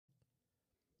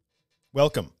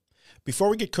Welcome. Before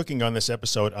we get cooking on this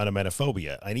episode on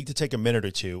emetophobia, I need to take a minute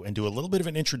or two and do a little bit of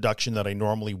an introduction that I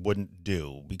normally wouldn't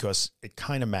do because it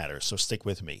kind of matters, so stick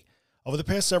with me. Over the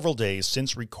past several days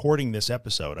since recording this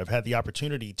episode, I've had the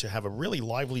opportunity to have a really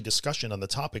lively discussion on the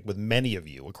topic with many of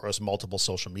you across multiple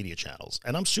social media channels,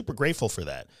 and I'm super grateful for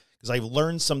that because I've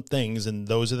learned some things, and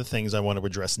those are the things I want to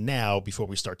address now before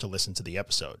we start to listen to the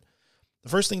episode. The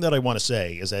first thing that I want to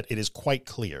say is that it is quite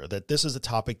clear that this is a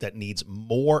topic that needs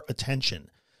more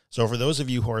attention. So for those of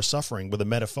you who are suffering with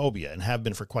emetophobia and have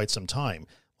been for quite some time,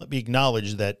 let me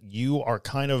acknowledge that you are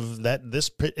this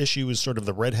issue is sort of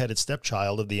the redheaded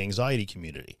stepchild of the anxiety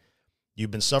community. You've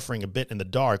been suffering a bit in the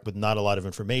dark with not a lot of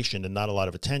information and not a lot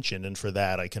of attention, and for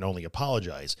that I can only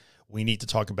apologize. We need to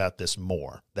talk about this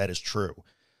more. That is true.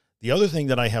 The other thing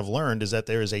that I have learned is that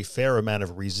there is a fair amount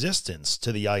of resistance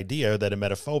to the idea that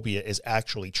emetophobia is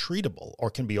actually treatable or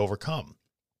can be overcome.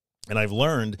 And I've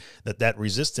learned that that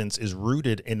resistance is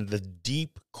rooted in the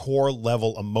deep core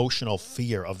level emotional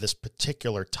fear of this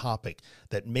particular topic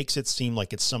that makes it seem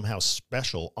like it's somehow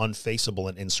special, unfaceable,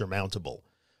 and insurmountable.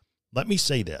 Let me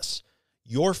say this.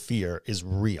 Your fear is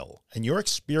real, and your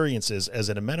experiences as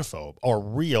an emetophobe are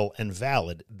real and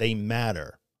valid. They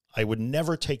matter. I would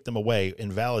never take them away,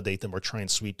 invalidate them, or try and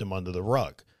sweep them under the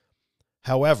rug.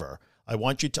 However, I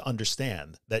want you to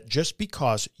understand that just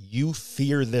because you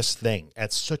fear this thing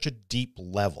at such a deep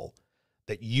level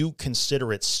that you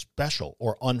consider it special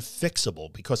or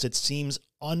unfixable because it seems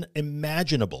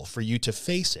unimaginable for you to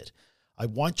face it, I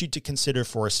want you to consider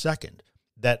for a second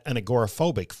that an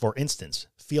agoraphobic, for instance,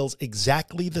 feels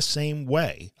exactly the same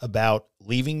way about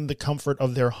leaving the comfort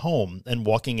of their home and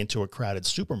walking into a crowded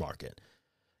supermarket.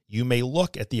 You may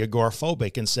look at the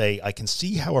agoraphobic and say, I can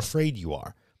see how afraid you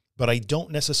are, but I don't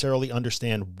necessarily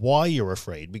understand why you're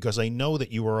afraid because I know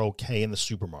that you are okay in the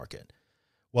supermarket.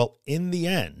 Well, in the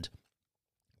end,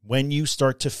 when you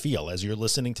start to feel, as you're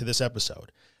listening to this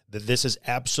episode, that this is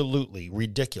absolutely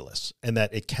ridiculous and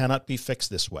that it cannot be fixed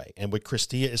this way, and what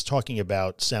Christia is talking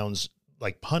about sounds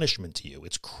like punishment to you,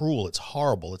 it's cruel, it's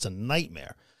horrible, it's a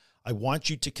nightmare, I want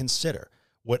you to consider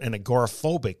what an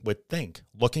agoraphobic would think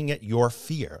looking at your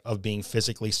fear of being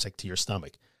physically sick to your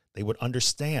stomach. They would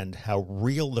understand how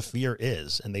real the fear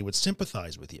is, and they would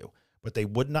sympathize with you, but they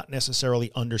would not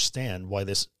necessarily understand why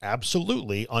this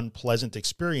absolutely unpleasant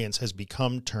experience has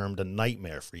become termed a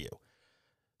nightmare for you.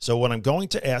 So what I'm going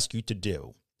to ask you to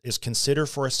do is consider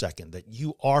for a second that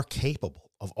you are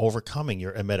capable of overcoming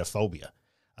your emetophobia.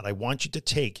 And I want you to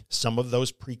take some of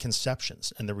those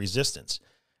preconceptions and the resistance,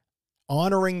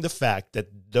 honoring the fact that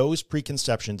those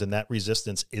preconceptions and that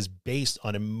resistance is based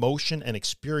on emotion and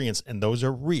experience, and those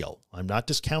are real. I'm not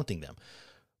discounting them,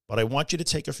 but I want you to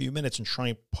take a few minutes and try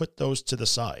and put those to the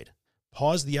side.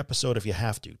 Pause the episode if you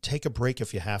have to. Take a break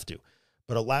if you have to,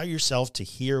 but allow yourself to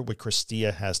hear what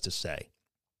Christia has to say,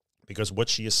 because what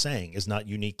she is saying is not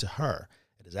unique to her.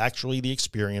 It is actually the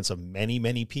experience of many,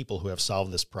 many people who have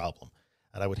solved this problem.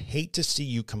 And I would hate to see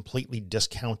you completely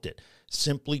discount it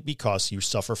simply because you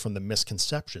suffer from the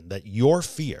misconception that your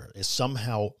fear is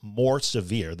somehow more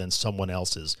severe than someone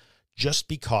else's just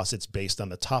because it's based on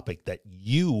the topic that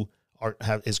you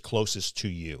is closest to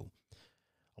you.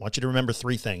 I want you to remember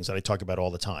three things that I talk about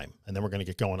all the time, and then we're going to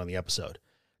get going on the episode.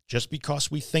 Just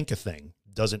because we think a thing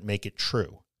doesn't make it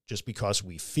true. Just because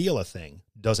we feel a thing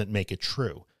doesn't make it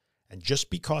true. And just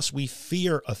because we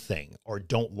fear a thing or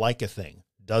don't like a thing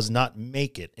does not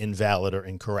make it invalid or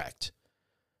incorrect.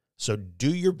 So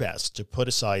do your best to put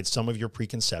aside some of your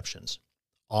preconceptions,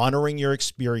 honoring your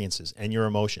experiences and your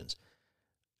emotions,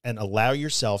 and allow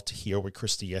yourself to hear what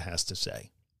Christia has to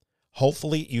say.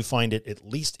 Hopefully you find it at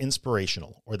least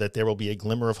inspirational, or that there will be a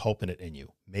glimmer of hope in it in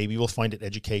you. Maybe you'll find it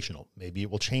educational. Maybe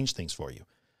it will change things for you.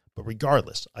 But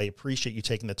regardless, I appreciate you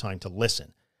taking the time to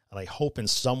listen, and I hope in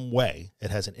some way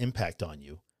it has an impact on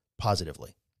you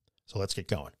positively. So let's get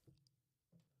going.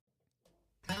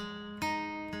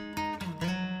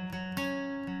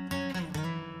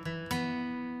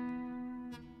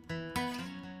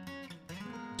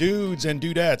 Dudes and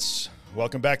dudettes,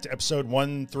 welcome back to episode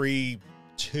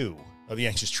 132 of The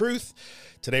Anxious Truth.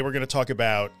 Today we're going to talk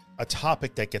about a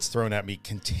topic that gets thrown at me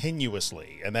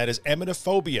continuously, and that is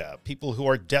emetophobia, people who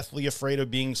are deathly afraid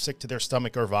of being sick to their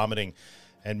stomach or vomiting.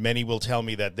 And many will tell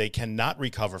me that they cannot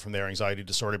recover from their anxiety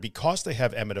disorder because they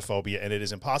have emetophobia, and it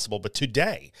is impossible. But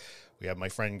today we have my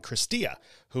friend Christia,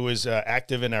 who is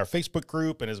active in our Facebook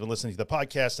group and has been listening to the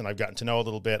podcast, and I've gotten to know a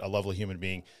little bit, a lovely human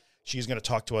being. She's going to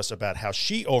talk to us about how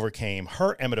she overcame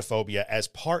her emetophobia as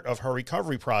part of her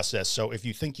recovery process. So if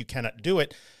you think you cannot do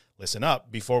it, listen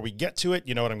up. Before we get to it,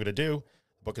 you know what I'm going to do?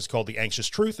 The book is called The Anxious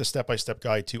Truth, a step-by-step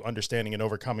guide to understanding and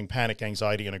overcoming panic,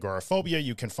 anxiety, and agoraphobia.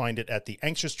 You can find it at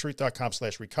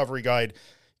theanxioustruth.com/recovery guide.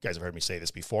 You guys have heard me say this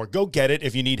before. Go get it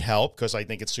if you need help, because I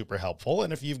think it's super helpful.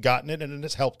 And if you've gotten it and it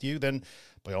has helped you, then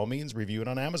by all means, review it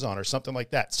on Amazon or something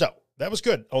like that. So that was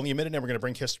good. Only a minute, and we're going to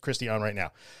bring Christia on right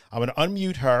now. I'm going to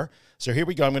unmute her. So here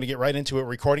we go. I'm going to get right into it. We're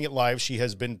recording it live. She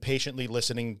has been patiently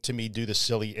listening to me do the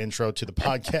silly intro to the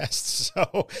podcast.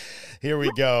 So here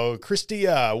we go.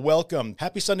 Christia, welcome.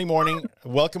 Happy Sunday morning.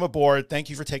 Welcome aboard. Thank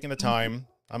you for taking the time.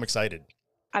 I'm excited.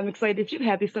 I'm excited too.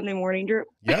 Happy Sunday morning, Drew.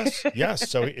 Yes,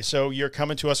 yes. So you're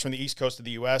coming to us from the East Coast of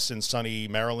the U.S. in sunny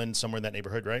Maryland, somewhere in that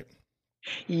neighborhood, right?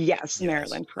 Yes,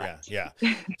 Maryland, correct. Yeah.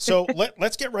 So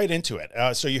let's get right into it.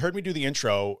 So you heard me do the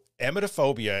intro.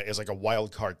 Emetophobia is like a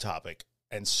wild card topic.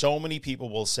 And so many people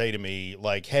will say to me,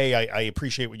 like, hey, I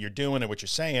appreciate what you're doing and what you're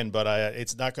saying, but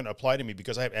it's not going to apply to me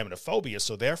because I have emetophobia.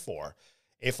 So therefore,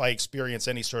 if I experience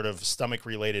any sort of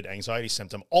stomach-related anxiety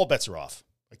symptom, all bets are off.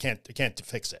 I can't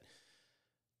fix it.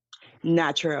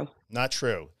 Not true. Not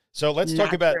true. So let's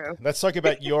talk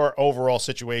about your overall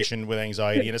situation with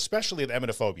anxiety and especially the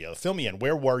emetophobia. Fill me in.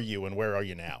 Where were you and where are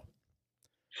you now?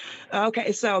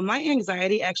 Okay, so my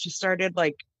anxiety actually started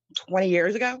like 20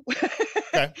 years ago.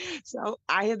 Okay. So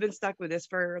I have been stuck with this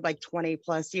for like 20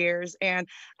 plus years. And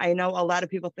I know a lot of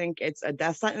people think it's a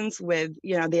death sentence with, the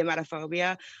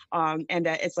emetophobia. And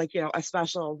that it's like, a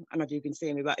special, I don't know if you can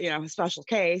see me, but, a special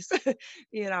case,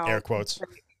 Air quotes.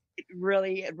 It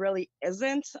really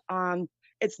isn't.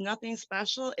 It's nothing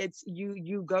special. It's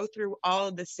you go through all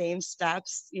of the same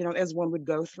steps, as one would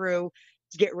go through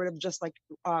to get rid of just like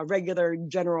regular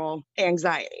general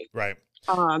anxiety. Right.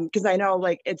 Because I know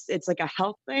like it's like a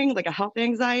health thing, like a health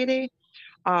anxiety.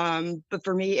 But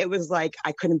for me, it was like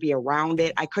I couldn't be around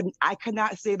it. I could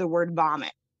not say the word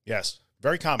vomit. Yes.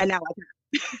 Very common. And now I can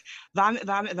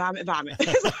vomit.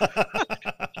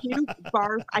 Puke,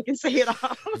 barf, I can say it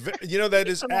all. That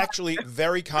is actually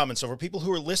very common. So for people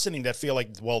who are listening that feel like,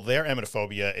 well, their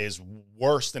emetophobia is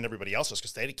worse than everybody else's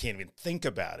because they can't even think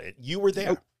about it. You were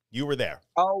there. You were there.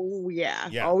 Oh yeah.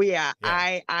 Oh yeah.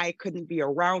 I couldn't be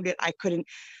around it. I couldn't,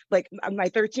 like my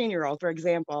 13-year-old, for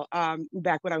example,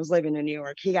 back when I was living in New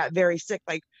York, he got very sick,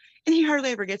 and he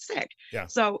hardly ever gets sick. Yeah.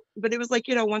 So, but it was like,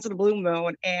 once in a blue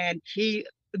moon, and he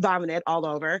vomited all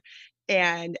over,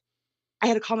 and I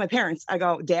had to call my parents. I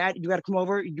go, Dad, you got to come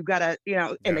over. You got to,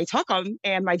 and they took him,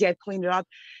 and my dad cleaned it up.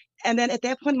 And then at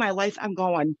that point in my life, I'm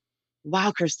going,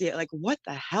 wow, Christia, like, what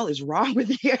the hell is wrong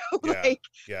with you?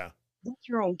 That's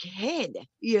your own kid,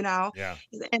 Yeah.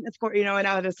 And of course, and I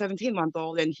have a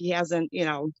 17-month-old and he hasn't,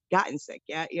 gotten sick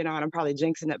yet, and I'm probably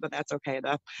jinxing it, but that's okay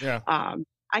though. Yeah.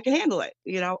 I can handle it,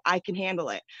 I can handle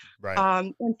it. Right.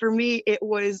 And for me, it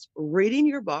was reading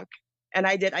your book, and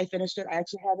I finished it. I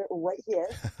actually have it right here.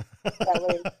 That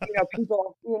way,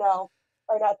 people,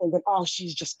 are not thinking, oh,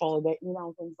 she's just full of it,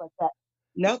 things like that.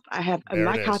 Nope, I have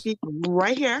my copy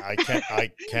right here. I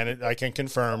can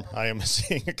confirm. I am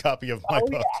seeing a copy of my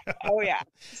book. Oh yeah.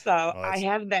 So I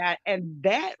have that, and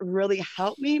that really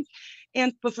helped me.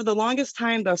 But for the longest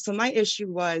time though, so my issue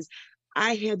was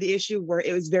I had the issue where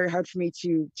it was very hard for me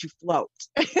to float.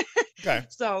 Okay.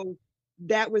 So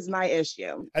that was my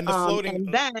issue. And the floating.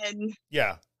 And then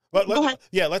yeah. But go ahead.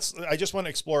 Yeah, I just want to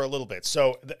explore a little bit.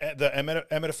 So the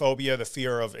emetophobia, the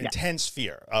fear of intense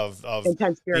fear of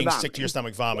being sick to your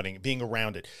stomach, vomiting, being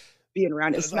around it,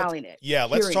 smelling it. Yeah,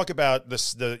 let's talk about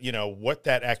this. What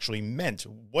that actually meant.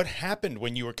 What happened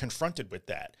when you were confronted with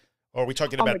that? Or are we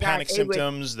talking about panic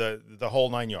symptoms, the whole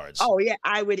 9 yards? Oh yeah,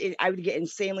 I would get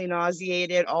insanely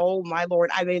nauseated. Oh my Lord!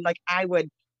 I mean, like I would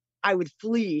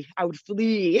flee.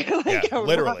 Like,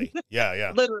 literally.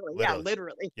 Yeah.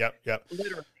 Literally. Yep.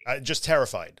 Literally. Just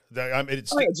terrified.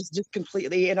 Just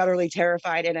completely and utterly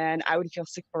terrified. And then I would feel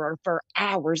sick for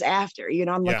hours after,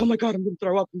 I'm like, oh my God, I'm going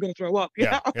to throw up.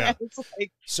 Yeah. It's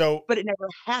like, but it never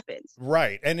happens.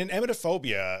 Right. And in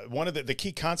emetophobia, one of the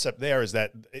key concept there is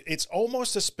that it's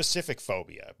almost a specific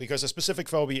phobia, because a specific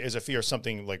phobia is a fear of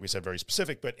something, like we said, very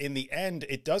specific. But in the end,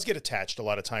 it does get attached a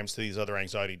lot of times to these other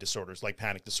anxiety disorders like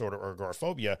panic disorder or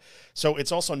agoraphobia. So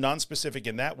it's also non-specific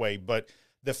in that way, but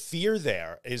the fear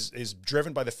there is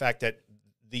driven by the fact that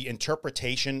the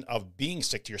interpretation of being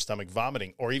sick to your stomach,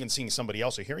 vomiting, or even seeing somebody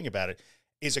else or hearing about it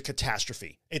is a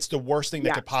catastrophe. It's the worst thing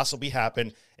that could possibly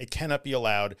happen. It cannot be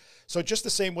allowed. So just the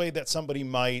same way that somebody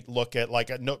might look at like,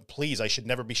 no, please, I should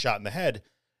never be shot in the head.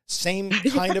 Same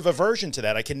kind of aversion to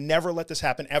that. I can never let this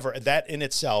happen ever. That in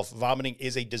itself, vomiting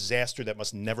is a disaster that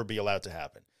must never be allowed to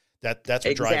happen. That's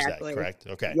what drives that, Exactly. correct?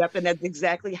 Okay. Yep, and that's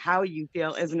exactly how you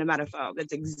feel as an emetophobe.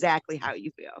 That's exactly how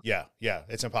you feel. Yeah, yeah,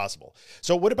 it's impossible.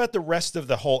 So what about the rest of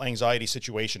the whole anxiety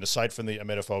situation, aside from the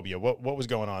emetophobia? What was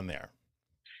going on there?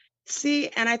 See,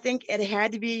 and I think it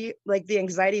had to be like the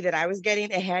anxiety that I was getting,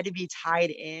 it had to be tied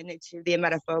in to the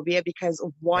emetophobia because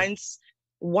Okay.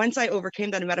 once I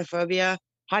overcame that emetophobia,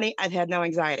 honey, I've had no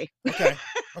anxiety. Okay.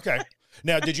 Okay.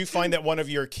 Now, did you find that one of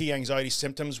your key anxiety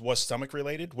symptoms was stomach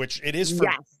related, which it is for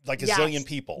Yes, like a zillion yes,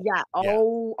 people? yeah. Yeah.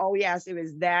 Oh, yes. It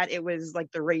was that. It was like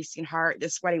the racing heart, the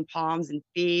sweating palms and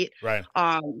feet. Right.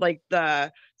 Like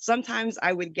the sometimes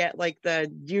I would get like the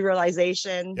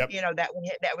derealization, Yep.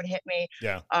 that would hit me.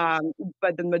 Yeah. Um,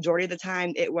 but the majority of the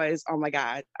time it was, oh my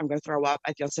God, I'm gonna throw up.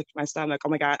 I feel sick to my stomach. Oh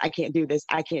my God, I can't do this.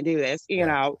 I can't do this, Yeah.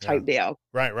 Yeah. type deal.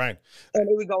 Right. Right. And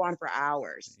it would go on for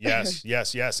hours. Yes,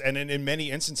 yes, yes. And in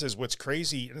many instances, what's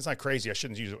crazy, and it's not crazy,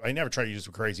 I never try to use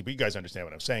crazy, but you guys understand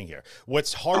what I'm saying here.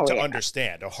 What's hard Oh to yeah.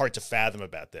 understand or hard to fathom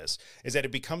about this is that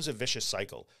it becomes a vicious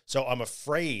cycle. So I'm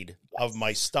afraid of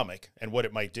my stomach and what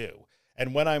it might do.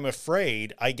 And when I'm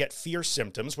afraid, I get fear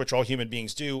symptoms, which all human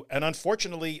beings do. And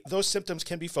unfortunately, those symptoms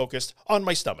can be focused on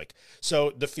my stomach.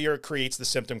 So the fear creates the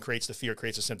symptom, creates the fear,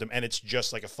 creates a symptom. And it's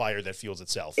just like a fire that fuels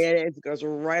itself. It goes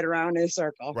right around in a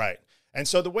circle. Right. And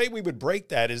so the way we would break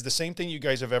that is the same thing you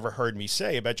guys have ever heard me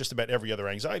say about just about every other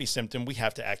anxiety symptom. We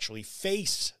have to actually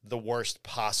face the worst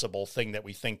possible thing that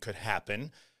we think could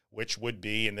happen, which would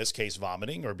be, in this case,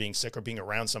 vomiting or being sick or being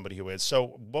around somebody who is.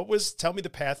 So tell me the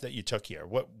path that you took here.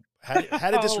 How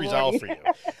did this Oh, resolve Lord. for you?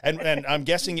 And I'm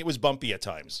guessing it was bumpy at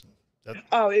times.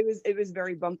 Oh, it was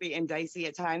very bumpy and dicey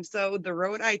at times. So the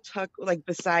road I took, like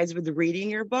besides with reading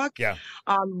your book, Yeah.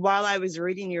 while I was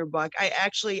reading your book, I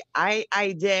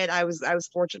was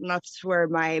fortunate enough to where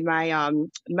my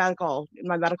medical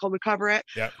would cover it.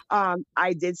 Yeah.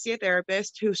 I did see a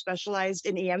therapist who specialized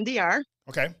in EMDR,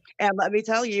 Okay. and let me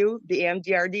tell you, the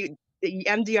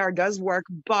EMDR does work.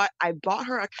 But I bought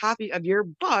her a copy of your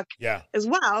book Yeah. as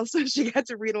well, so she got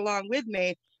to read along with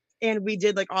me. And we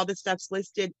did like all the steps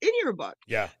listed in your book.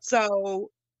 Yeah.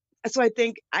 So I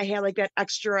think I had like that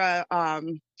extra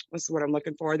what's the word I'm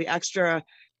looking for? The extra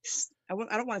I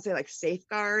don't want to say like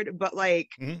safeguard, but like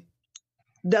Mhm.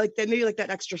 maybe like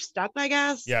that extra step, I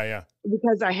guess. Yeah. Yeah.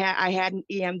 Because I had an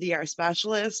EMDR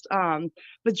specialist.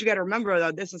 But you got to remember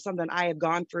though, this is something I have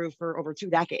gone through for over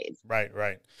 2 decades. Right.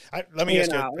 Right. Let me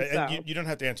ask you, and So you don't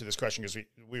have to answer this question because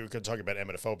we were going to talk about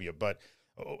emetophobia, but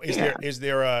yeah. is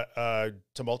there a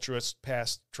tumultuous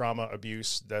past trauma,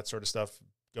 abuse, that sort of stuff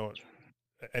going?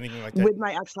 Anything like that? With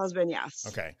my ex-husband, yes.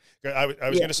 Okay. I was Yeah.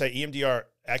 going to say EMDR,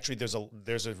 actually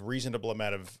there's a reasonable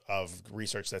amount of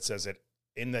research that says that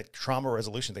in the trauma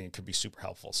resolution thing, it could be super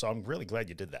helpful. So I'm really glad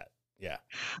you did that. Yeah.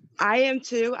 I am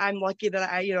too. I'm lucky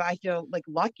that I feel like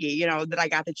lucky, that I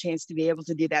got the chance to be able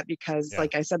to do that because, Yeah.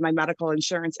 like I said, my medical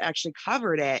insurance actually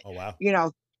covered it, Oh, wow.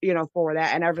 for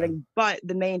that and Yeah. everything. But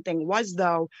the main thing was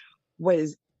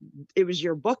it was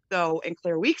your book though, and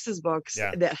Claire Weeks's books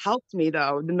Yeah. that helped me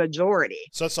though, the majority,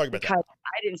 So let's talk about that. because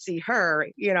I didn't see her,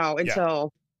 Yeah.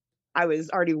 until I was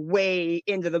already way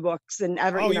into the books and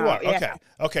Oh, you are. yeah. Okay.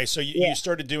 Okay. So Yeah. you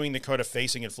started doing the kind of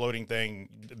facing and floating thing,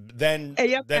 then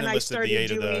Yep, and I enlisted the started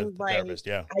aid of doing the therapist.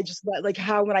 Yeah. I just like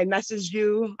how when I messaged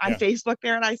you on Yeah. Facebook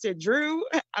there and I said, Drew,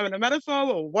 I'm an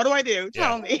emetophobe. What do I do? Yeah.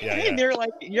 Tell me. Yeah. And Yeah. they're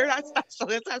like, you're not special.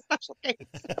 It's not special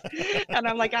case. And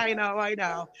I'm like, I know.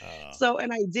 Uh, So,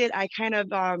 and I did, I kind of,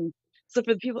 so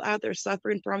for the people out there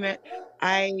suffering from it,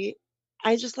 I,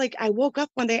 I just like, I woke up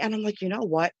one day and I'm like, you know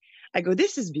what? I go,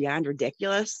 this is beyond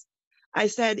ridiculous. I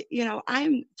said,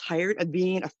 I'm tired of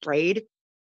being afraid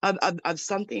of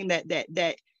something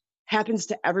that happens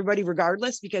to everybody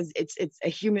regardless, because it's a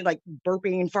human, like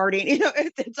burping and farting,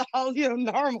 it's all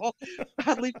normal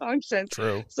bodily functions.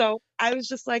 True. So I was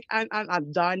just like, I'm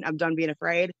done being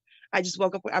afraid. I just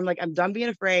woke up, I'm like, I'm done being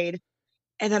afraid.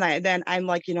 And then I'm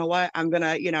like, you know what, I'm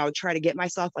gonna try to get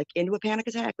myself like into a panic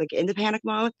attack, like into panic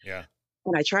mode. Yeah.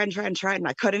 And I tried and tried and tried and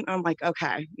I couldn't. I'm like,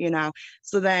 okay.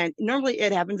 So then normally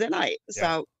it happens at night, Yeah.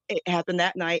 so it happened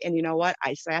that night. And you know what,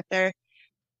 I sat there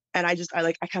and I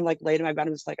kind of like laid in my bed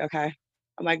and was like, okay.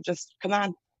 I'm like, just come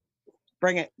on,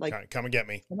 bring it. Like, Come and get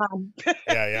me. come on.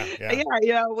 Yeah. Yeah. Yeah.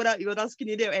 Yeah. What else can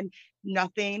you do? And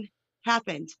nothing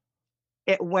happened.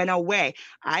 It went away.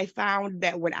 I found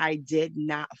that when I did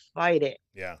not fight it,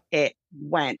 Yeah. it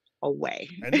went away.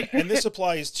 And this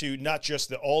applies to not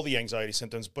just all the anxiety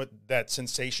symptoms, but that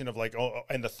sensation of like,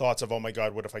 and the thoughts of, oh my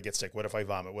God, what if I get sick? What if I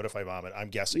vomit? What if I vomit? I'm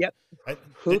guessing. Yep.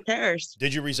 Who cares?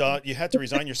 Did you resign? You had to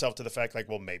resign yourself to the fact like,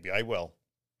 well, maybe I will.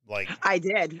 Like, I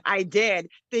did.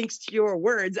 Thanks to your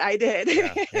words, I did.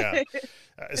 yeah, yeah.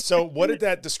 So what did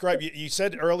that describe? You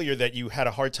said earlier that you had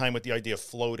a hard time with the idea of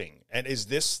floating. And is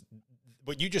this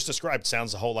what you just described?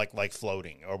 Sounds a whole like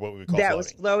floating, or what we would call That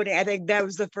was floating. floating. I think that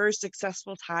was the first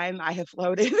successful time I have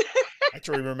floated. I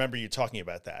actually remember you talking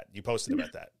about that. You posted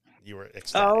about that. You were Oh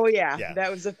ecstatic. yeah, Yeah.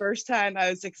 that was the first time I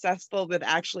was successful with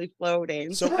actually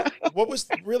floating. So what was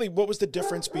the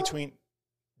difference between,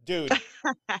 dude,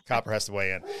 Copper has to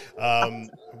weigh in.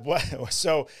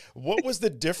 What was the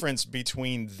difference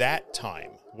between that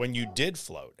time when you did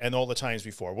float and all the times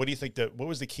before? What do you think what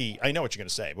was the key? I know what you're going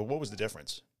to say, but what was the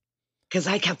difference? Because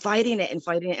I kept fighting it and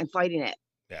fighting it and fighting it.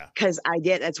 Yeah. Because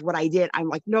that's what I did. I'm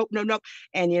like, nope, nope, nope.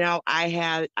 And I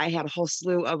had a whole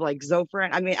slew of like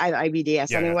Zofran. I mean, I had IBDS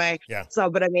Yeah, anyway. yeah. So,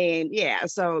 but I mean, yeah.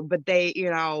 So, but they,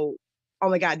 oh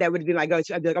my God, that would be my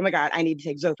go-to. I'd be like, oh my God, I need to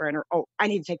take Zofran, or oh, I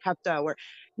need to take Pepto, or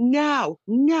no,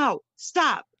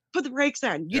 stop. Put the brakes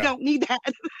on. You don't need that.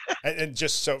 And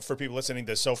just so for people listening,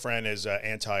 the Sofran is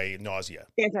anti-nausea.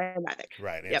 Antiemetic.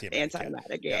 Right. Yep, Antiemetic.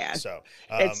 antiemetic. Yeah. So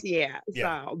It's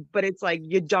So, but it's like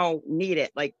you don't need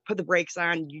it. Like put the brakes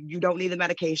on. You don't need the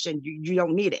medication. You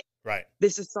don't need it. Right.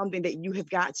 This is something that you have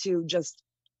got to just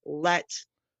let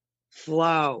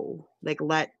flow. Like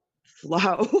let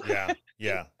flow. Yeah.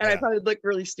 Yeah. And I probably look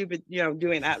really stupid,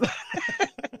 doing that.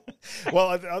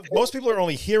 Well, most people are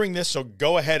only hearing this, so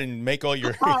go ahead and make all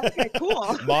your okay,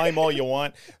 cool. mime all you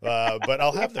want. But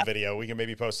I'll have the video. We can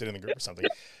maybe post it in the group or something.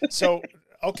 So,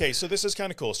 okay, so this is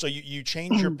kind of cool. So you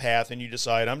change your path and you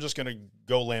decide, I'm just going to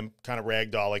go limp, kind of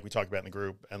ragdoll like we talked about in the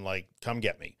group, and like, come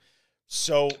get me.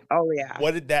 So,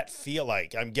 what did that feel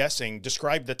like? I'm guessing,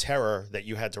 describe the terror that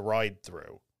you had to ride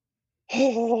through.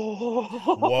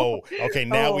 Whoa. Okay,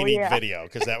 now we need video,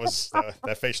 because that was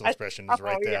that facial expression is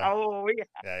right there.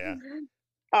 Yeah.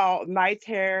 Oh, my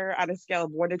terror on a scale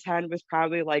of 1 to 10 was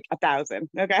probably like 1,000.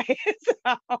 Okay, so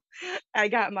I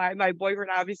got my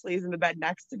boyfriend obviously is in the bed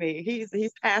next to me.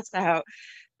 He's passed out,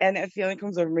 and that feeling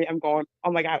comes over me. I'm going,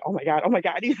 oh my God, oh my God, oh my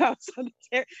God, So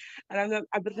and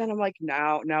but then I'm like,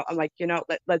 no. I'm like,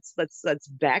 let's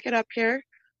back it up here.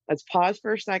 Let's pause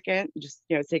for a second. Just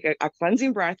take a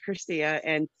cleansing breath, Christia,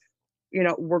 and we're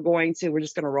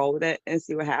just going to roll with it and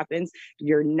see what happens.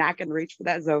 You're not going to reach for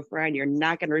that Zofran. You're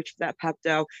not going to reach for that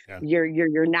Pepto. Yeah.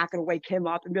 You're not going to wake him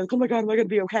up and be like, oh my God, am I going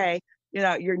to be okay?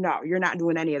 You're not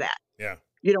doing any of that. Yeah.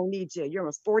 You don't need to. You're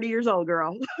almost 40 years old,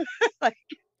 girl. Like,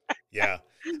 yeah.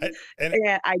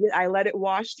 And I let it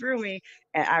wash through me,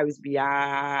 and I was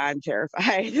beyond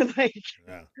terrified. Like,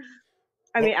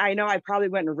 I mean, I know I probably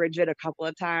went rigid a couple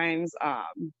of times,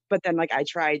 but then like I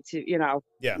tried to,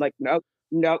 like,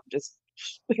 nope, just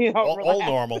all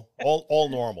normal, all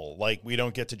normal. Like, we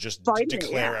don't get to just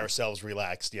declare ourselves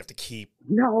relaxed. You have to keep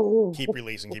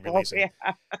releasing. Yeah.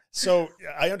 So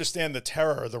I understand the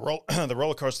terror, the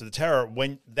roller coaster, the terror.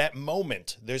 When that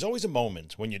moment, there's always a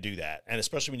moment when you do that, and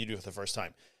especially when you do it for the first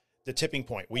time, the tipping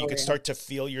point where you can start to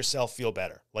feel yourself feel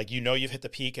better. Like, you've hit the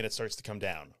peak and it starts to come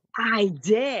down. I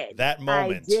did. That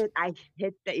moment. I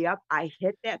hit I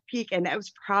hit that peak, and that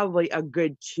was probably a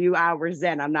good 2 hours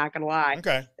in. I'm not going to lie.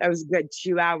 Okay. That was a good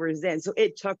 2 hours in. So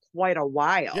it took quite a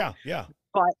while. Yeah.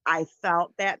 But I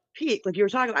felt that peak. Like you were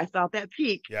talking about, I felt that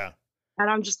peak. Yeah. And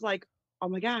I'm just like, oh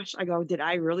my gosh. I go, did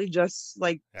I really just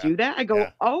do that? I go,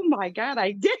 oh my God,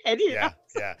 I did. Yeah.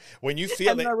 When you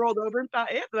feel and I rolled over and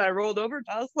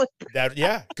fell asleep.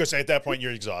 Because at that point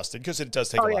you're exhausted, because it does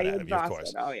take a lot out of you, of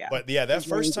course. Oh yeah. But that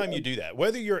first time you do that,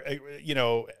 whether you're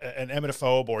an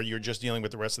emetophobe or you're just dealing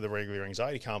with the rest of the regular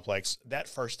anxiety complex, that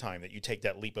first time that you take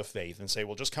that leap of faith and say,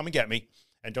 well, just come and get me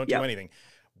and don't do anything.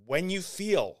 When you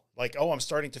feel like, oh, I'm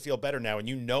starting to feel better now, and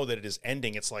that it is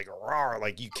ending, it's like, rawr,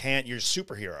 like you're a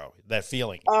superhero, that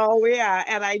feeling. Oh yeah.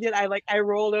 And I did. I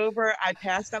rolled over, I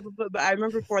passed up, but I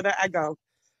remember before that, I go,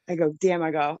 damn,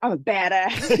 I'm a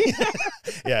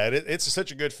badass. Yeah, it's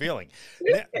such a good feeling.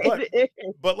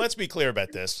 But let's be clear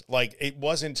about this. Like,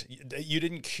 you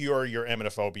didn't cure your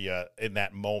emetophobia in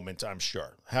that moment, I'm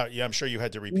sure. I'm sure you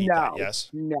had to repeat that, yes?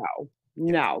 No.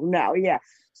 Yeah.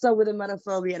 So with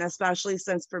emetophobia, and especially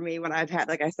since for me, when I've had,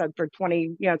 like I said, for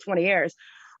 20 years,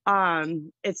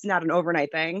 it's not an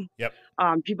overnight thing. Yep.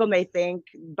 People may think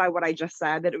by what I just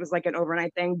said that it was like an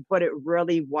overnight thing, but it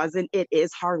really wasn't. It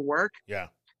is hard work. Yeah.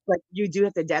 Like, you do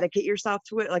have to dedicate yourself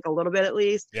to it, like a little bit at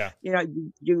least. Yeah.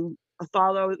 You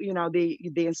follow,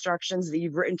 the instructions that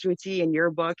you've written to a T in your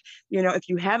book. If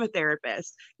you have a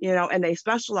therapist, and they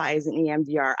specialize in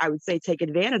EMDR, I would say take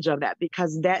advantage of that,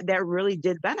 because that really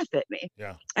did benefit me.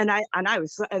 Yeah. And I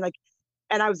was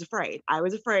afraid. I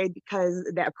was afraid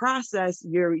because that process,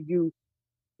 you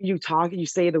you talk, you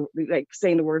say like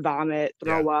saying the word vomit,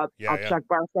 Yeah. throw up, Yeah. I'll Yeah. check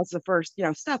barf. That's the first,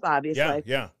 step, Yeah. obviously.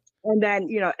 Yeah. And then,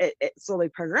 it slowly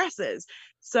progresses.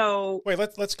 So Wait,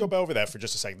 let's go over that for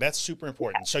just a second. That's super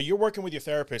important. So you're working with your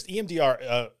therapist,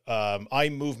 EMDR, eye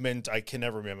movement. I can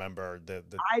never remember the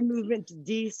eye movement I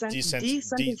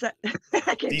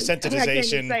can't even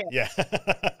desensitization. say it. Yeah.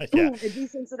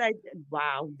 Yeah.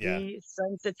 Wow, Yeah.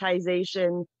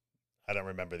 desensitization. I don't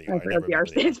remember the I R. I forget what never the R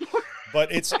remember the R. stands for.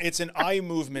 But it's an eye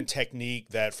movement technique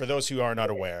that, for those who are not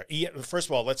aware, first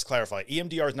of all, let's clarify.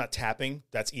 EMDR is not tapping.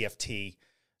 That's EFT.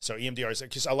 So EMDR is,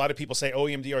 because a lot of people say, "Oh,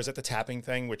 EMDR is that the tapping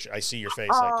thing?" Which I see your face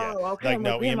like, yeah, Oh, okay. like I'm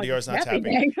like, no, damn, like EMDR the is not tapping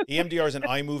tapping. thing. EMDR is an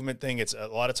eye movement thing. It's a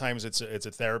lot of times it's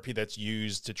a therapy that's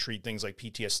used to treat things like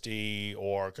PTSD,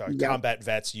 or Yep. combat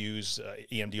vets use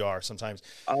EMDR sometimes.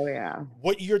 Oh yeah.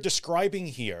 What you're describing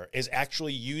here is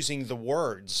actually using the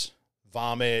words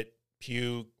vomit,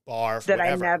 puke, barf, That I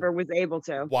whatever, never was able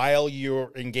to. while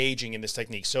you're engaging in this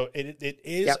technique. So it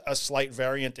is Yep. a slight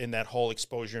variant in that whole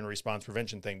exposure and response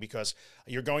prevention thing, because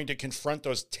you're going to confront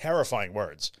those terrifying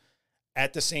words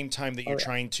at the same time that you're Oh yeah.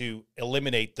 trying to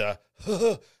eliminate the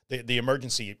the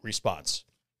emergency response.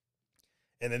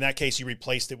 And in that case, you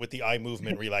replaced it with the eye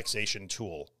movement relaxation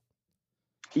tool.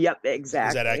 Yep, Is that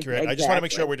exactly. accurate? I just want to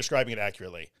make sure we're describing it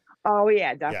accurately. Oh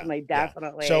yeah, Yeah. definitely, Yeah. So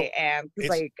definitely. And because it's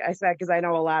like I said, because I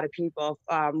know a lot of people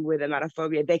with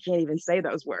emetophobia, they can't even say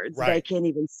those words. They right, can't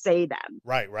even say them.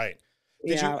 right.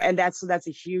 Did you, And that's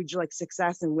a huge like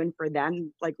success and win for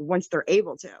them, like once they're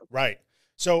able to. right.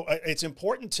 So it's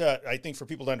important to, I think, for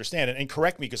people to understand, and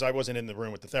correct me because I wasn't in the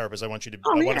room with the therapist. I want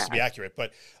Oh I want us yeah. to be accurate,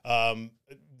 but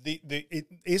it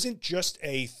isn't just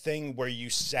a thing where you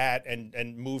sat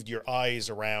and moved your eyes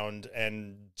around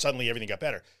and suddenly everything got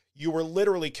better. You were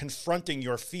literally confronting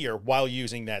your fear while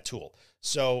using that tool.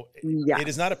 So it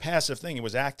is not a Yes. passive thing. It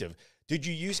was active. Did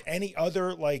you use any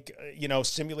other, like,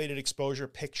 simulated exposure,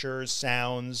 pictures,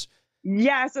 sounds?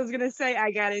 Yes, I was gonna say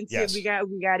Yes. we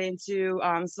got into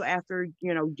so after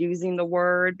using the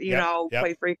word Yep. Yep.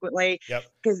 quite frequently, Yep.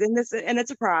 because in this and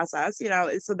it's a process,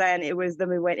 so then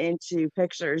we went into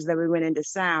pictures, then we went into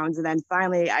sounds, and then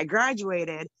finally I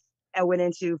graduated and went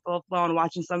into full blown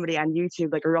watching somebody on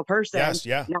YouTube, like a real person, Yes.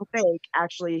 Yeah. not fake,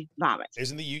 actually vomit.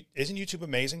 Isn't YouTube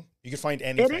amazing? You can find It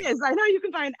anything. is. I know you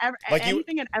can find Like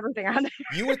anything and everything on there.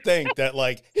 you would think that,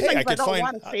 like, He's hey, like, I but I could don't find,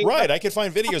 want to see, right, but I could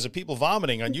find videos of people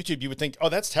vomiting on YouTube. You would think, oh,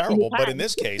 that's you terrible. But in can.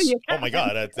 this case, You oh my can.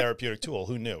 God, a therapeutic tool.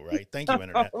 Who knew, right? Thank you,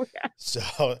 internet. Oh, yeah.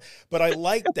 So, but I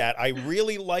like that. I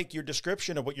really like your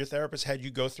description of what your therapist had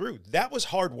you go through. That was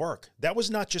hard work. That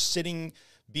was not just sitting,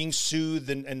 being soothed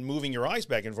and moving your eyes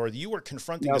back and forth. You were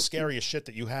confronting the Nope. scariest shit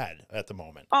that you had at the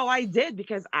moment. Oh, I did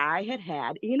because I had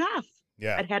had enough.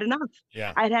 Yeah. I'd had enough.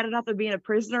 Yeah. I'd had enough of being a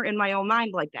prisoner in my own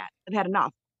mind like that. I've had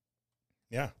enough.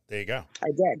 Yeah. There you go. I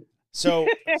did. So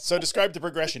describe the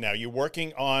progression now. You're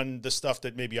working on the stuff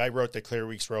that maybe I wrote, that Claire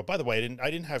Weeks wrote. By the way, I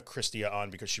didn't have Christia on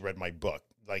because she read my book.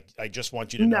 Like, I just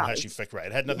want you to know No, how she fixed right.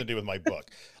 It had nothing to do with my book.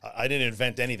 I didn't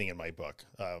invent anything in my book.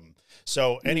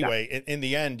 So no. anyway, in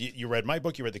the end, you read my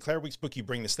book, you read the Claire Weeks book, you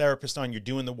bring this therapist on, you're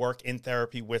doing the work in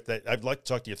therapy with that. I'd like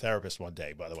to talk to your therapist one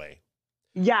day, by the way.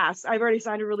 Yes, I've already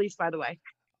signed a release, by the way.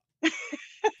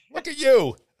 Look at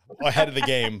you. Ahead of the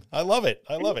game. I love it.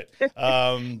 I love it.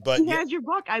 But She yeah, has your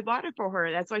book. I bought it for her.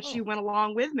 That's why she oh, went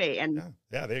along with me, and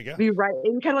yeah, there you go. we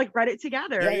kind of like read it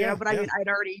together, Yeah. But I mean, I'd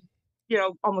already,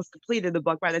 almost completed the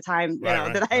book by the time,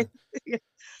 Right. that I.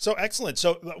 So excellent.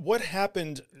 So what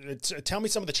happened? Tell me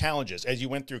some of the challenges as you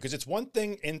went through, because it's one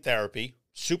thing in therapy,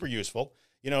 super useful,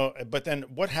 but then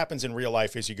what happens in real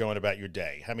life as you're going about your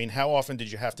day? I mean, how often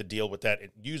did you have to deal with that?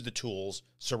 Use the tools,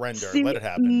 surrender, See, let it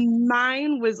happen.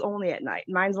 mine was only at night.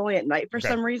 Mine's only at night for Okay.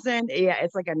 some reason. Yeah,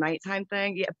 it's like a nighttime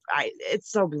thing. Yeah,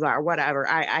 it's so bizarre. Whatever.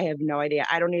 I have no idea.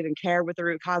 I don't even care what the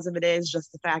root cause of it is.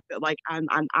 Just the fact that like I'm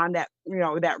on that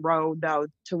that road though,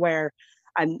 to where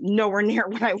I'm nowhere near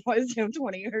what I was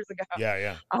 20 years ago.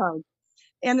 Yeah. Um,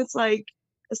 and it's like,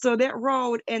 so that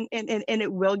road and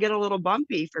it will get a little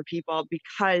bumpy for people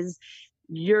because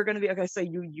you're going to be okay. So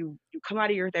you come out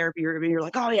of your therapy, you're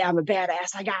like, oh yeah, I'm a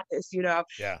badass, I got this,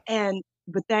 Yeah. and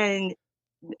but then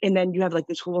and then you have like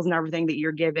the tools and everything that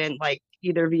you're given, like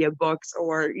either via books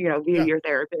or via Yeah. your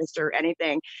therapist or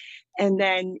anything, and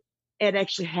then it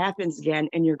actually happens again,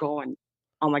 and you're going,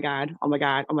 oh my god, oh my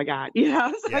god, oh my god, so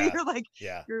Yeah. you're like,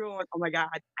 Yeah. you're going, oh my god,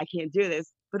 I can't do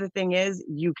this. But the thing is,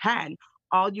 you can.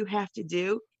 All you have to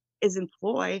do is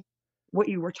employ what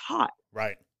you were taught.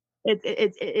 Right.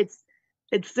 It's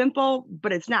simple,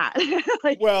 but it's not.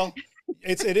 Like, Well,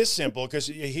 it is simple because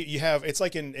you have, it's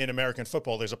like in American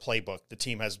football, there's a playbook. The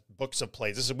team has books of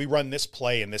plays. We run this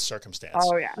play in this circumstance.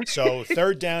 Oh yeah. So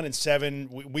 3rd down and 7,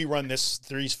 we run this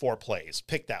 4 plays.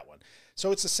 Pick that one.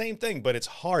 So it's the same thing, but it's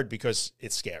hard because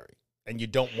it's scary and you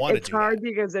don't want to It's do hard that.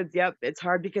 because it's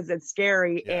hard because it's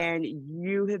scary, Yeah. and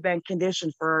you have been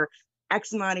conditioned for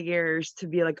X amount of years to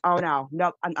be like, oh no,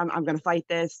 nope, I'm gonna fight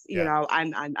this. You Yeah. know,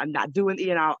 I'm not doing.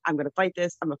 You know, I'm gonna fight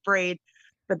this. I'm afraid,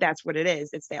 but that's what it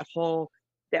is. It's that whole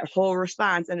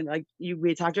response, and like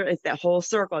we talked about, it's that whole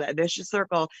circle, that vicious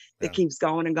circle that Yeah. keeps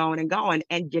going and going and going,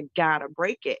 and you gotta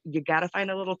break it. You gotta find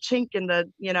a little chink in the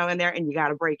in there, and you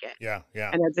gotta break it. Yeah.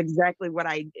 Yeah. And that's exactly what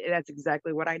I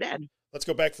did. Let's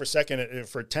go back for a second,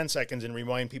 for 10 seconds, and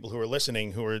remind people who are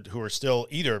listening, who are still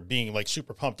either being like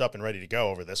super pumped up and ready to go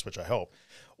over this, which I hope,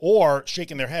 or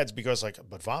shaking their heads because like,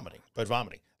 but vomiting.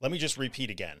 Let me just repeat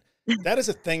again. That is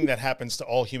a thing that happens to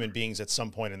all human beings at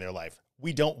some point in their life.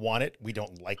 We don't want it. We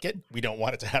don't like it. We don't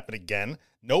want it to happen again.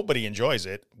 Nobody enjoys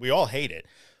it. We all hate it,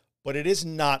 but it is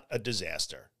not a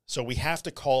disaster. So we have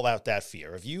to call out that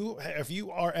fear. If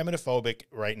you are emetophobic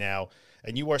right now,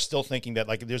 and you are still thinking that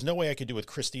like, there's no way I could do what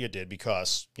Christia did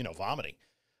because, vomiting.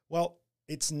 Well,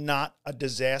 it's not a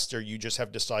disaster. You just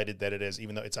have decided that it is,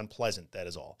 even though it's unpleasant. That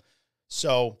is all.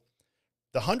 So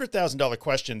the $100,000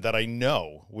 question that I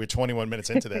know we're 21 minutes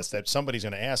into this, that somebody's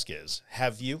going to ask is,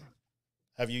 have you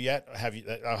yet?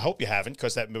 I hope you haven't,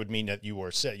 because that would mean that you were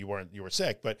sick. You were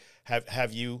sick, but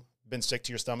have you been sick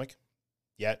to your stomach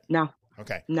yet? No.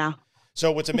 Okay. No.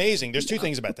 So what's amazing, there's 2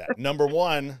 things about that. Number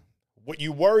one, what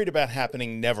you worried about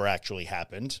happening never actually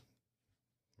happened,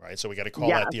 right? So we got to call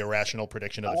that the irrational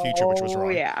prediction of the future, which was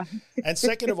wrong. Yeah. And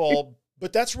second of all,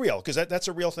 but that's real, because that's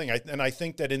a real thing. And I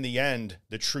think that in the end,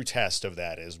 the true test of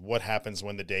that is what happens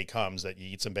when the day comes that you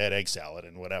eat some bad egg salad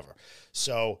and whatever.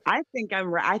 So I think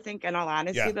in all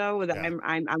honesty though, that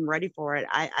I'm ready for it.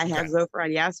 I have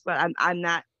Zofran, yes, but I'm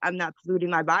not polluting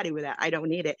my body with that. I don't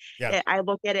need it. Yeah. I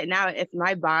look at it now, if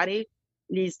my body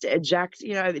needs to eject,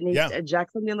 if it needs to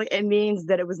eject something, like it means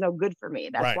that it was no good for me.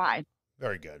 That's why.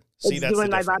 Very good. See, that's doing,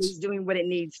 the my difference. body's doing what it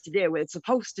needs to do, what it's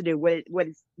supposed to do, what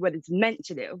it's meant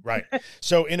to do. Right.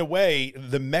 So in a way,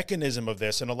 the mechanism of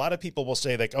this, and a lot of people will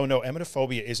say like, oh no,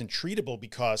 emetophobia isn't treatable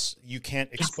because you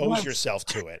can't expose yourself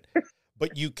to it,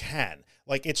 but you can.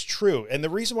 Like, it's true. And the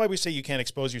reason why we say you can't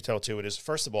expose yourself to it is,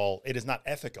 first of all, it is not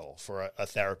ethical for a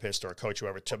therapist or a coach or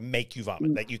whoever to make you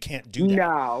vomit. That you can't do that.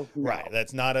 No. Right.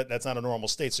 That's not a normal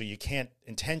state. So you can't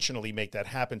intentionally make that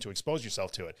happen to expose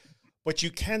yourself to it. But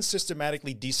you can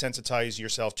systematically desensitize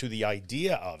yourself to the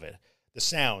idea of it, the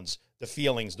sounds, the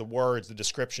feelings, the words, the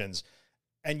descriptions.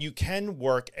 And you can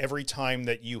work every time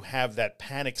that you have that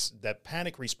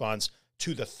panic response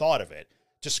to the thought of it,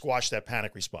 to squash that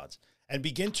panic response and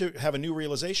begin to have a new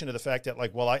realization of the fact that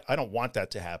like, well, I don't want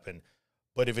that to happen,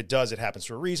 but if it does, it happens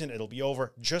for a reason. It'll be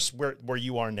over just where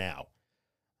you are now.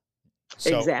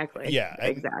 So, exactly. Yeah.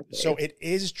 Exactly. So it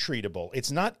is treatable. It's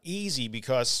not easy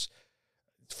because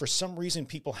for some reason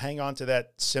people hang on to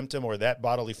that symptom or that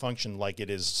bodily function like it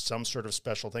is some sort of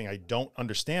special thing. I don't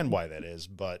understand why that is,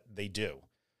 but they do.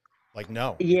 Like,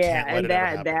 no, you can't let it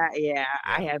ever happen.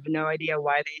 I have no idea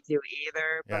why they do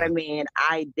either. But I mean,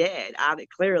 I did.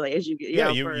 Clearly, as you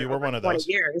know, you were one of 20 those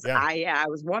years. I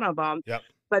was one of them. Yep.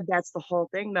 But that's the whole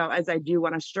thing, though, as I do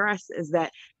want to stress, is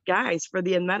that, guys, for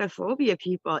the emetophobia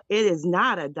people, it is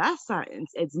not a death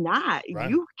sentence. It's not. Right.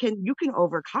 You can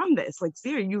overcome this. Like,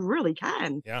 seriously, you really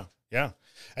can. Yeah. Yeah.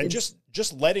 And just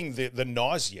letting the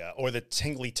nausea or the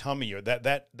tingly tummy or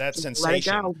that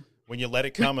sensation, when you let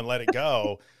it come and let it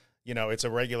go, it's a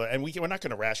regular, and we're not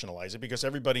going to rationalize it, because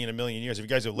everybody in a million years, if you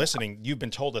guys are listening, you've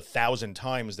been told 1,000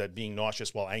 times that being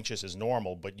nauseous while anxious is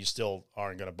normal, but you still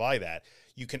aren't going to buy that.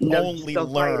 You can only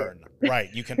learn,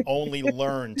 right? You can only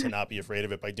learn to not be afraid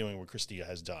of it by doing what Christia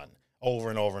has done over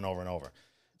and over and over and over.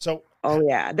 So, that's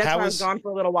why I was gone for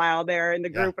a little while there in the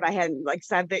group, but I hadn't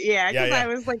said that. Because I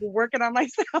was working on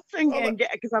myself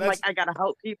because I'm I got to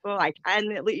help people. I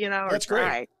can, That's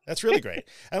great. That's really great.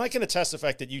 And I can attest the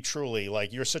fact that you truly,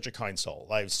 you're such a kind soul.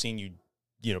 I've seen you,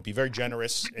 be very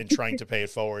generous in trying to pay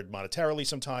it forward monetarily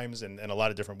sometimes and a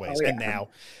lot of different ways. And now,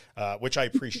 which I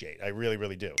appreciate. I really,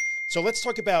 really do. So let's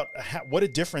talk about what a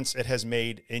difference it has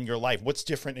made in your life. What's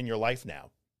different in your life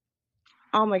now?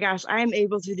 Oh my gosh, I am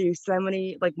able to do so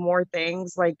many more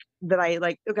things that I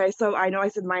okay, so I know I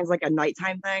said mine's a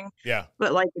nighttime thing. Yeah.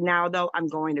 But now though, I'm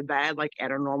going to bed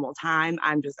at a normal time.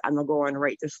 I'm going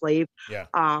right to sleep. Yeah.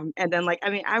 And then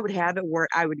I would have it where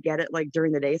I would get it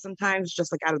during the day sometimes,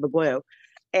 just out of the blue.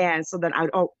 And so then I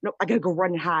would, oh no, I gotta go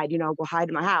run and hide, go hide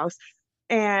in my house.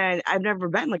 And I've never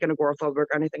been like an agoraphobic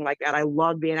or anything like that. I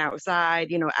love being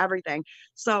outside, everything.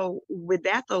 So with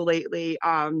that though, lately,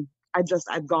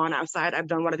 I've gone outside. I've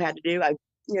done what I've had to do. I've,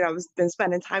 been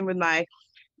spending time with my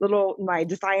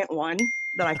defiant one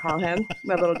that I call him,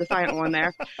 my little defiant one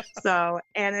there. So,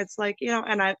 and it's like,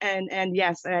 and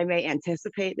yes, I may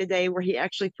anticipate the day where he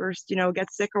actually first,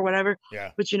 gets sick or whatever.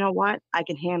 Yeah. But you know what? I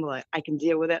can handle it. I can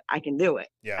deal with it. I can do it.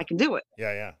 Yeah. I can do it.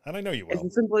 Yeah. Yeah. And I know you It's will.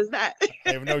 as simple as that.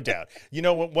 I have no doubt.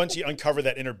 Once you uncover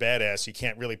that inner badass, you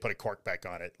can't really put a cork back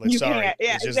on it. You Sorry. can't.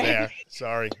 Yeah, it's just there.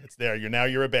 Sorry. It's there.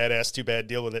 You're a badass. Too bad.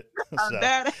 Deal with it.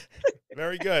 Bad.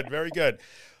 Very good. Very good.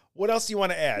 What else do you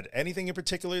want to add? Anything in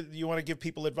particular that you want to give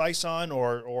people advice on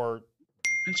or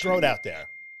throw it out there?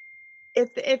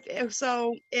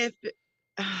 So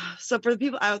for the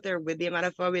people out there with the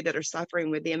emetophobia that are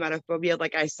suffering with the emetophobia,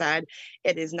 like I said,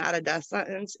 it is not a death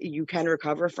sentence. You can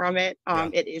recover from it.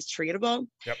 It is treatable.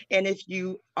 Yep. And if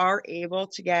you are able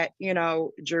to get,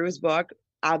 Drew's book,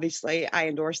 obviously I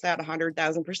endorse that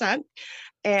 100,000%.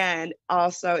 And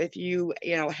also if you,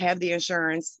 have the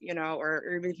insurance, or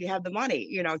even if you have the money,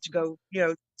 to go,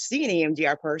 see an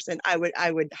EMDR person, I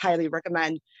would highly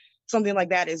recommend something like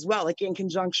that as well, like in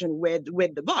conjunction with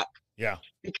the book. Yeah.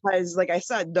 Because like I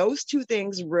said, those two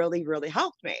things really, really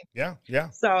helped me. Yeah. Yeah.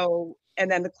 So, and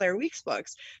then the Claire Weeks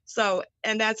books. So,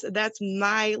 and that's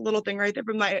my little thing right there.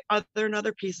 But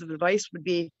another piece of advice would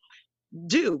be,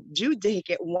 do take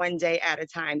it one day at a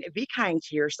time. Be kind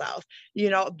to yourself,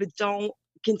 but don't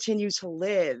continue to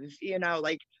live,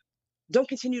 don't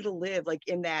continue to live like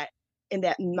in that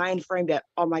mind frame that,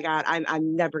 oh my God,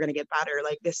 I'm never going to get better.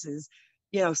 Like this is,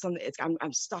 something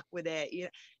I'm stuck with it.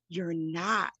 You're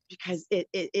not, because it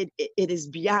is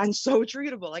beyond so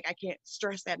treatable. Like I can't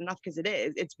stress that enough, because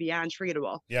it's beyond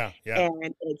treatable. Yeah. Yeah.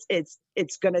 And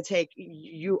it's going to take,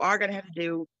 you are going to have to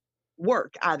do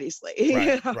work, obviously,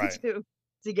 Right.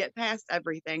 to get past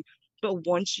everything. But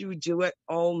once you do it,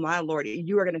 oh my Lord,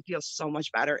 you are going to feel so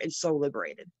much better and so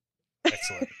liberated.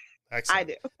 Excellent. Excellent. I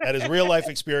do. That is real life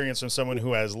experience from someone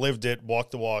who has lived it, walked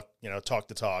the walk, talked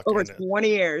the talk. Over 20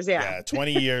 years. Yeah.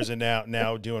 20 years and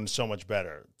now doing so much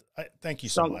better. Thank you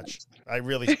so much.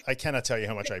 I cannot tell you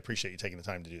how much I appreciate you taking the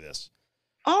time to do this.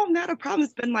 Oh, not a problem.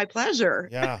 It's been my pleasure.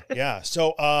 Yeah. Yeah.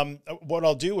 So, what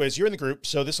I'll do is, you're in the group,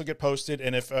 so this will get posted.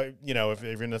 And if if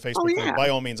you're in the Facebook group, by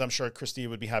all means, I'm sure Christia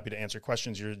would be happy to answer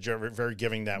questions. You're very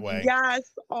giving that way.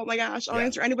 Yes. Oh my gosh. I'll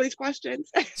answer anybody's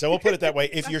questions. So we'll put it that way.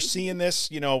 If you're seeing this,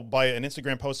 by an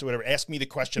Instagram post or whatever, ask me the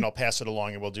question. I'll pass it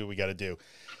along and we'll do what we got to do.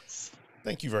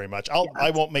 Thank you very much.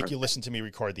 I won't make you listen to me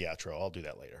record the outro. I'll do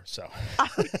that later. So,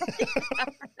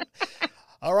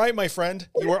 all right, my friend,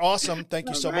 you were awesome. Thank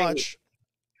you so much.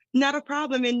 Not a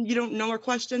problem. And you don't know more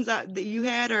questions that you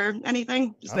had or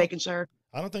anything? Just making sure.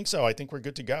 I don't think so. I think we're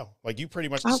good to go. Like you pretty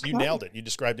much, you nailed it. You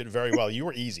described it very well. You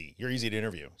were easy. You're easy to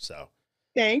interview. So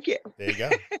thank you. There you go.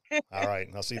 All right.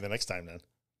 I'll see you the next time then.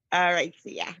 All right.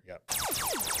 See ya. Yep.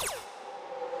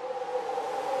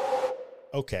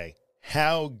 Okay.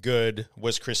 How good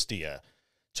was Christia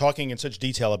talking in such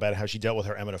detail about how she dealt with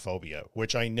her emetophobia,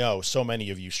 which I know so many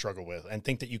of you struggle with and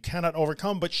think that you cannot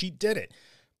overcome, but she did it.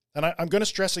 And I'm going to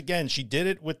stress again, she did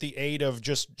it with the aid of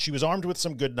she was armed with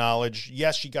some good knowledge.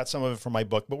 Yes, she got some of it from my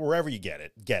book, but wherever you get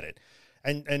it.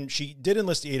 And she did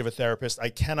enlist the aid of a therapist. I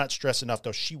cannot stress enough,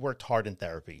 though, she worked hard in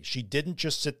therapy. She didn't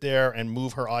just sit there and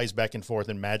move her eyes back and forth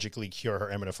and magically cure her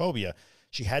emetophobia.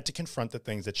 She had to confront the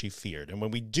things that she feared. And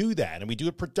when we do that, and we do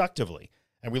it productively,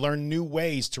 and we learn new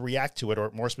ways to react to it, or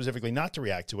more specifically, not to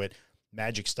react to it,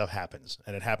 magic stuff happens.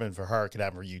 And it happened for her. It could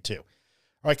happen for you, too.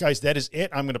 All right, guys, that is it.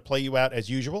 I'm going to play you out as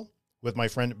usual with my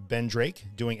friend Ben Drake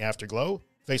doing Afterglow.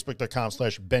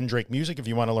 Facebook.com/Ben Drake Music if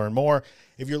you want to learn more.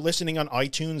 If you're listening on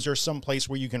iTunes or someplace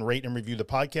where you can rate and review the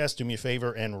podcast, do me a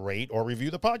favor and rate or review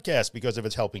the podcast, because if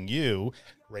it's helping you,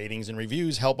 ratings and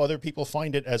reviews help other people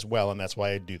find it as well. And that's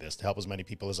why I do this, to help as many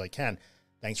people as I can.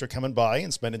 Thanks for coming by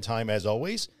and spending time as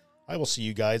always. I will see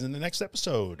you guys in the next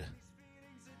episode.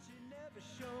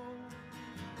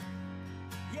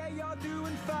 Yeah, you're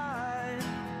doing fine.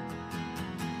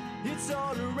 It's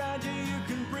all around you, you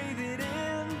can breathe it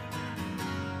in.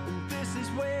 And this is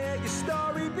where your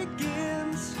story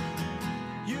begins.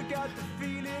 You got the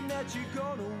feeling that you're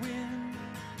gonna win.